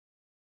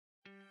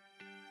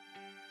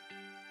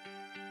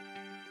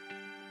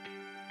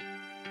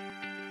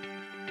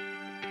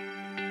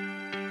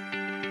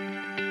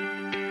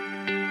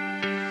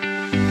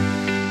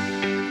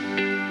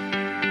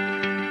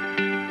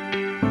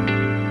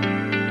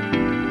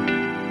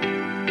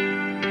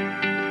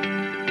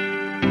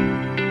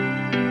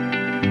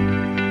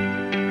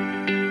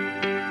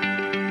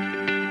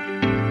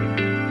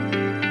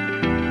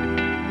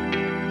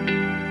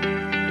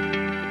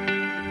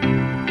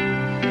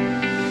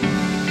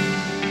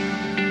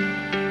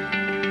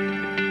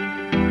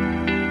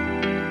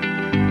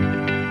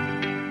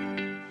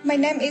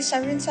name is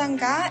Sarin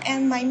Sangha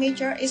and my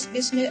major is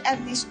Business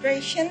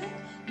Administration,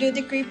 Dual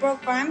Degree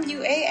Program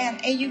UA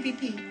and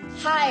AUBP.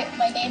 Hi,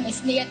 my name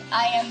is Niat.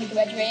 I am the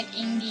graduate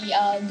in the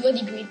Dual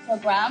Degree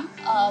Program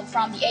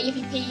from the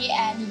AUBP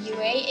and the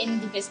UA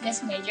in the Business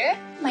major.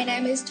 My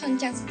name is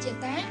Thun Chang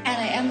Suchita and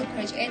I am a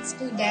graduate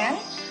student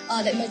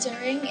that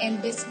majoring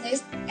in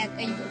Business at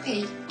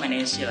AUBP. My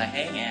name is Sheila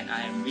Heng and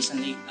I am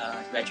recently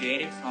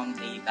graduated from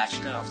the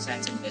Bachelor of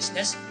Science in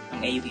Business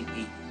from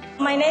AUBP.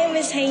 My name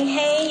is Heng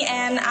Heng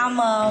and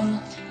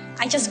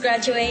I just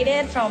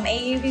graduated from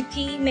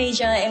AUBP,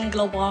 major in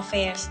Global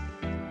Affairs.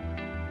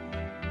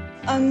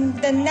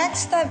 The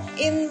next step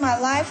in my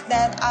life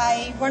that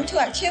I want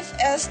to achieve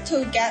is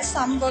to get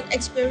some work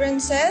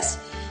experiences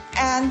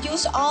and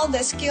use all the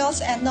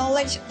skills and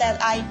knowledge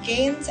that I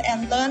gained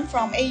and learned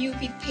from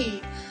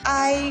AUBP.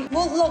 I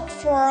would look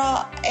for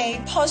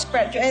a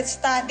postgraduate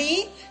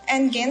study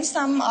and gain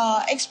some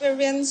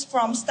experience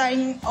from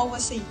studying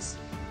overseas.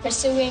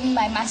 Pursuing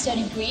my master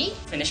degree.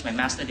 Finished my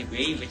master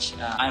degree, which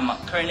I'm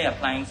currently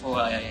applying for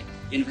a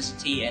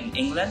university in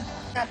England.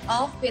 Start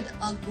off with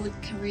a good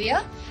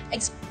career,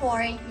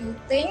 exploring new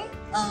things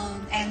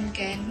and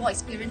gain more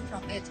experience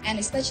from it, and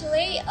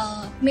especially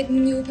meet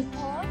new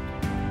people.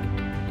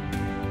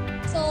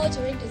 So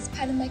during this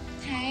pandemic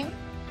time,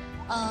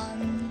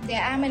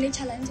 there are many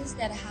challenges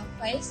that I have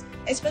faced.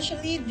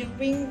 Especially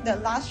during the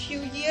last few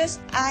years,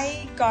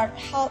 I got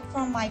help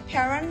from my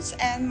parents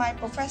and my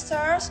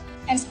professors.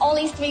 And it's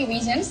only 3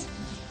 reasons: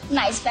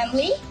 nice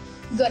family,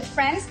 good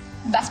friends,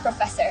 best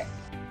professor.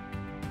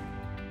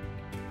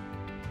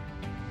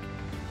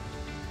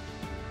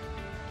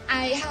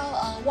 I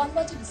have one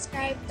word to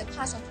describe the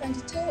class of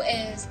 22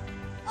 is,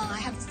 I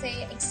have to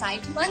say,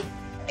 excitement.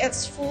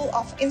 It's full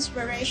of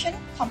inspiration,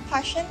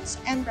 compassion,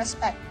 and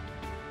respect.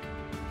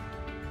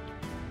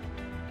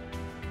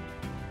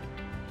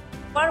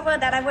 One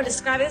word that I would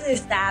describe it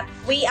is that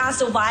we are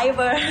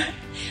survivors.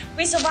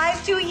 We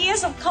survived 2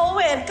 years of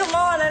COVID. Come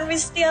on, and we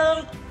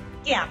still,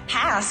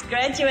 passed,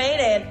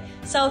 graduated.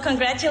 So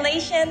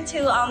congratulations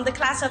to the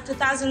class of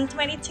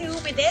 2022.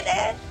 We did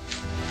it.